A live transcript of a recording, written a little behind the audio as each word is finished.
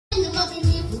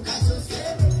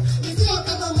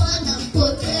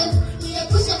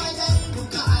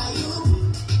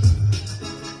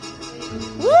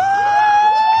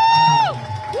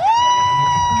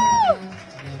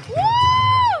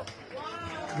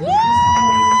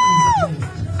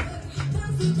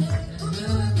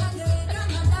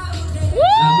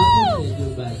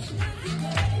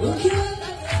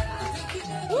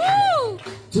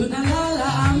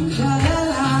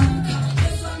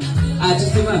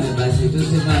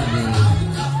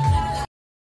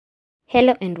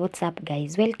Hello and what's up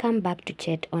guys, welcome back to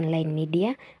Chat Online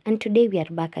Media, and today we are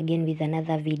back again with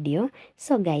another video.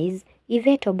 So guys,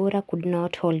 Yvette Obura could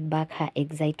not hold back her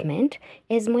excitement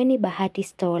as Mueni Bahati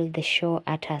stole the show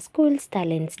at her school's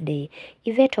Talents Day.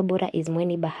 Yvette Obura is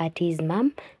Mueni Bahati's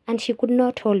mom, and she could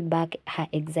not hold back her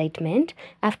excitement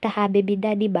after her baby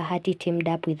daddy Bahati teamed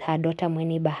up with her daughter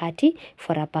Mueni Bahati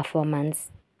for a performance.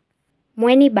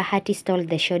 Mueni Bahati stole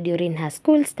the show during her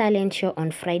school's talent show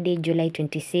on Friday, July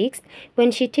 26th,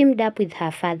 when she teamed up with her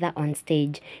father on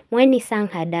stage. Mueni sang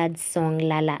her dad's song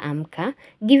Lala Amka,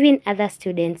 giving other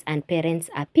students and parents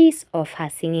a piece of her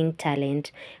singing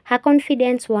talent. Her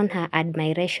confidence won her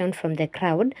admiration from the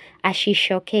crowd as she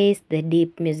showcased the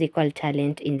deep musical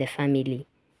talent in the family.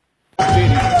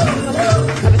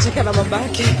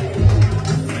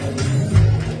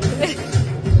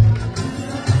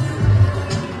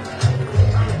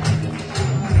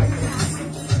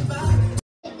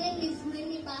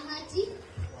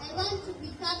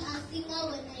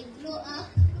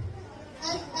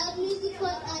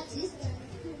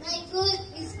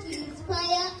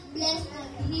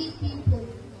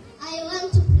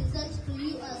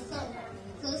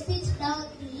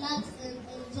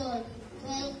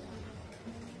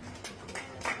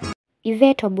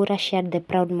 Yvette Obura shared the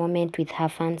proud moment with her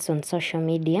fans on social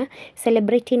media,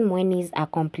 celebrating Mueni's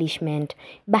accomplishment.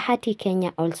 Bahati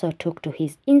Kenya also took to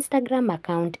his Instagram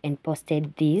account and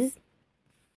posted this.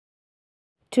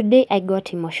 Today I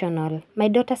got emotional. My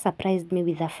daughter surprised me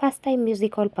with a first-time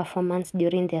musical performance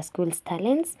during their school's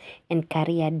talents and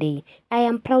career day. I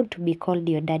am proud to be called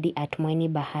your daddy at Mueni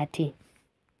Bahati.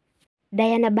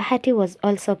 Diana Bahati was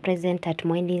also present at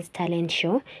Mueni's talent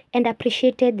show and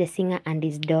appreciated the singer and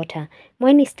his daughter.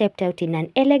 Mueni stepped out in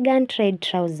an elegant red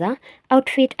trouser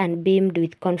outfit and beamed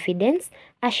with confidence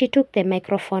as she took the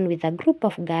microphone with a group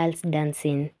of girls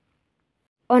dancing.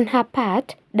 On her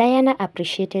part, Diana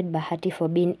appreciated Bahati for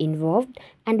being involved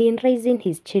and in raising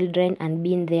his children and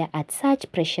being there at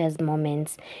such precious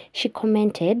moments. She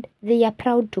commented, "They are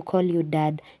proud to call you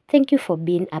dad. Thank you for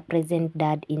being a present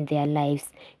dad in their lives."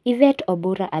 Yvette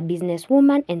Obura, a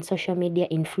businesswoman and social media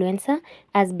influencer,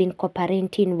 has been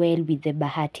cooperating well with the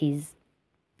Bahatis.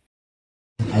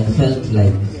 I felt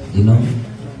like,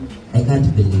 I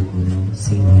can't believe,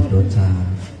 seeing my daughter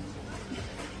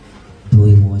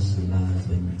doing what she loves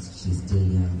when she's still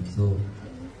young. So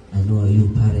I know you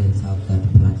parents have that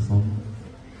platform.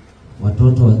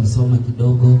 Watoto wakisoma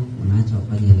kidogo, unaacha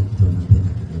wafanye ile kitu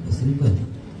wanapenda kidogo. Si kweli?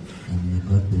 And may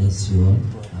God bless you all.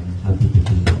 I'm happy to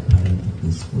be a parent of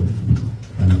this school.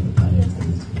 One of the parents of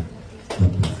this school.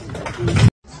 God bless.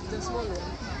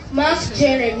 Mark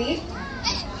Jeremy,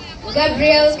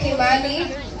 Gabriel Kimani,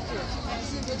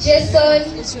 Jason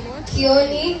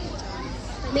Kioni,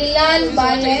 Milan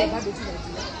Bale,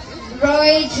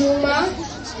 Roy Juma,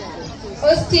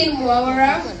 Austin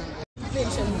Mwawara.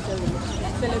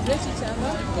 Celebrate each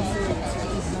other.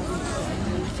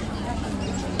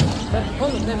 But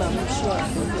all of them are not sure.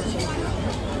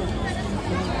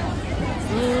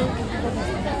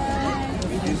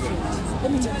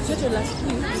 Let me tell you, last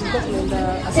week we got on the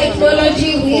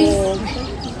Technology with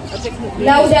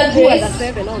Lauda Grace,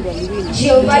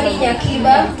 Giovanni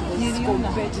Nyakiba,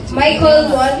 Michael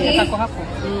Wangi.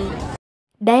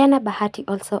 Diana Bahati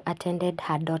also attended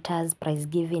her daughter's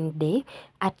prize-giving day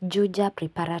at Juja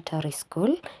Preparatory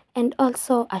School and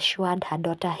also assured her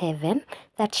daughter Heaven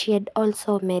that she had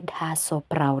also made her so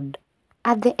proud.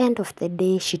 At the end of the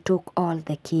day, she took all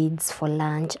the kids for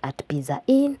lunch at Pizza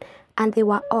Inn and they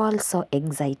were all so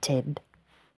excited.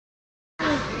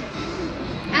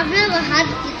 I've never had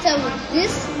pizza with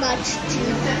this much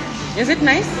cheese. Is it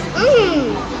nice?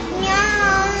 Yeah.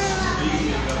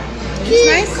 It's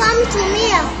nice? Come to me.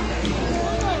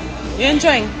 You're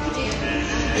enjoying?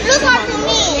 Look up to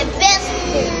me. The best.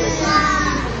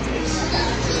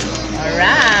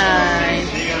 Alright.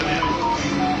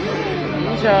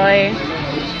 Enjoy.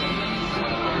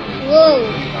 Whoa.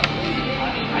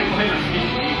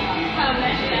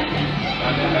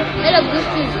 Hello, good.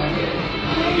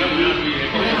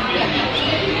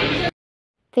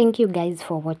 Thank you guys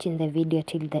for watching the video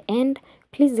till the end.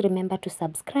 Please remember to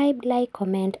subscribe, like,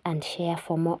 comment and share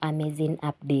for more amazing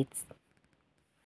updates.